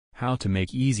How to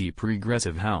make easy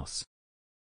progressive house.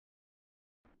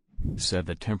 Set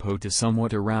the tempo to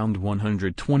somewhat around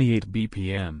 128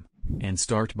 BPM, and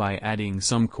start by adding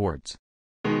some chords.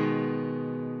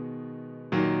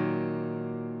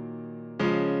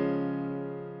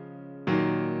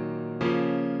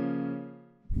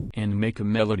 And make a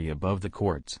melody above the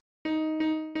chords.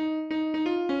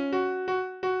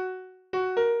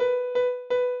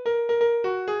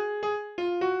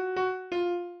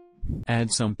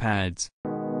 Add some pads.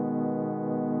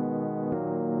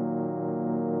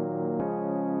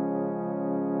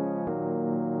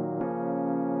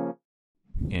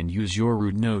 And use your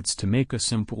root notes to make a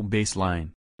simple bass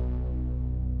line.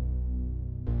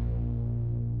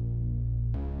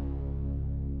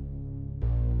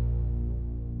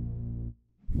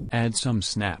 Add some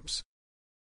snaps.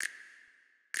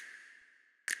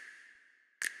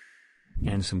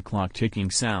 And some clock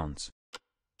ticking sounds.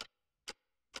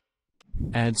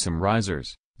 Add some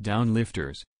risers,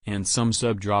 downlifters, and some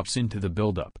sub-drops into the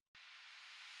build-up.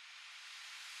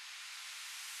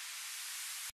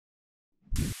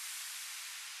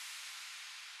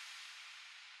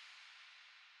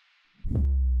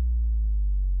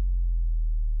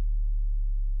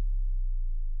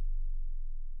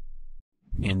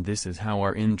 And this is how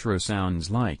our intro sounds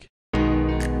like.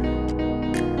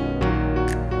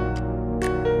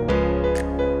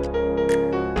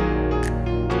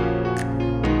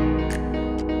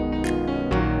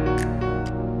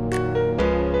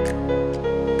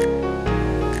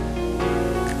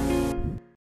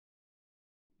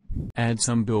 Add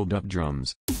some build-up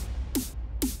drums.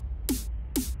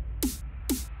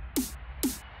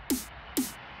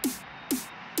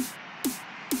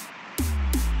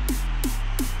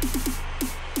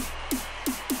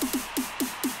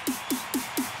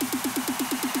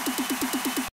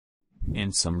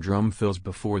 And some drum fills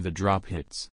before the drop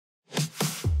hits.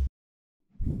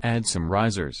 Add some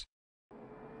risers.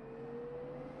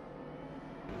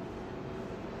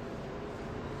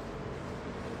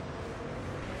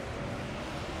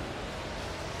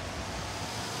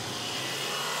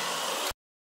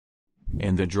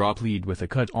 And the drop lead with a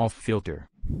cut-off filter.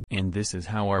 And this is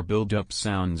how our build-up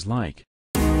sounds like.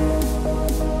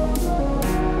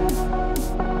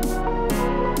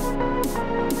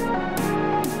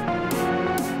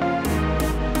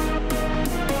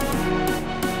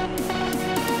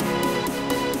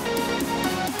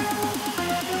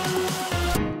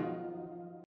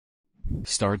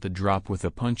 Start the drop with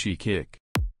a punchy kick.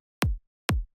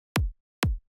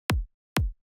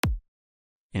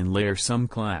 And layer some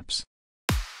claps.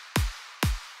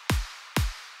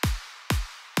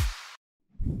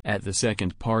 At the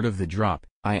second part of the drop,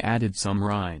 I added some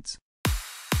rides.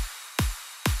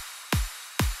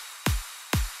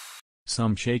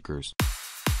 Some shakers.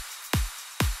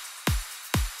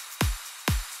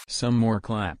 Some more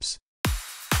claps.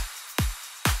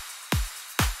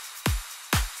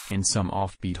 And some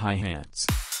offbeat hi-hats.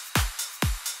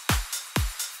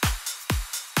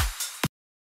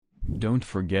 Don't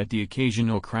forget the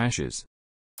occasional crashes.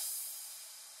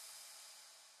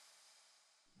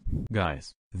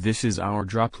 Guys, this is our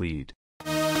drop lead.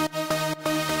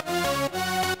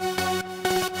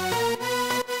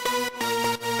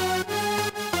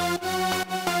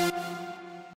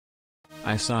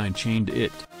 I side-chained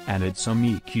it, added some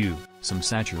EQ, some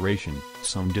saturation,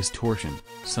 some distortion,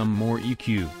 some more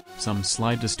EQ, some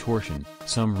slight distortion,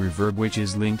 some reverb which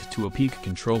is linked to a peak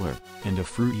controller, and a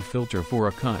fruity filter for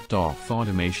a cut-off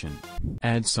automation.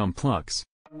 Add some PLUCKS.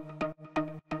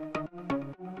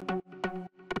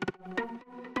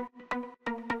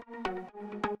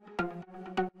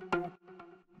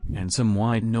 And some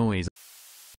white noise.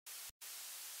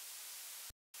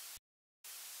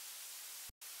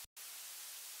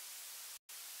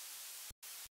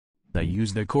 I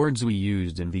used the chords we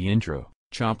used in the intro,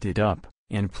 chopped it up,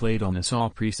 and played on a saw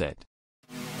preset.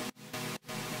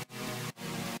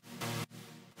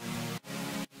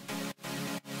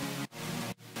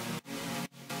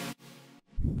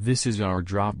 This is our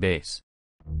drop bass.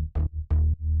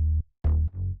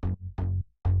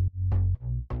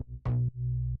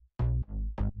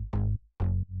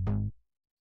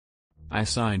 I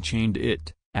side-chained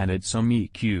it, added some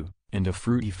EQ, and a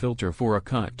fruity filter for a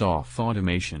cut-off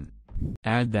automation.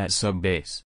 Add that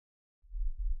sub-bass.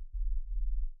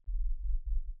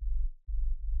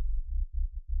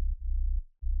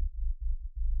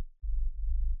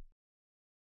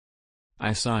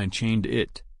 I side-chained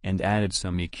it, and added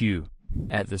some EQ.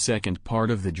 At the second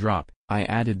part of the drop, I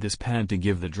added this pad to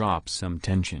give the drop some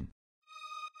tension.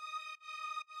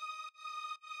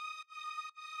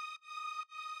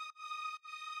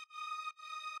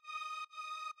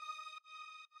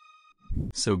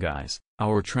 So guys,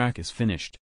 our track is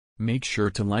finished. Make sure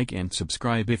to like and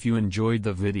subscribe if you enjoyed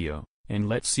the video, and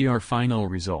let's see our final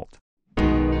result.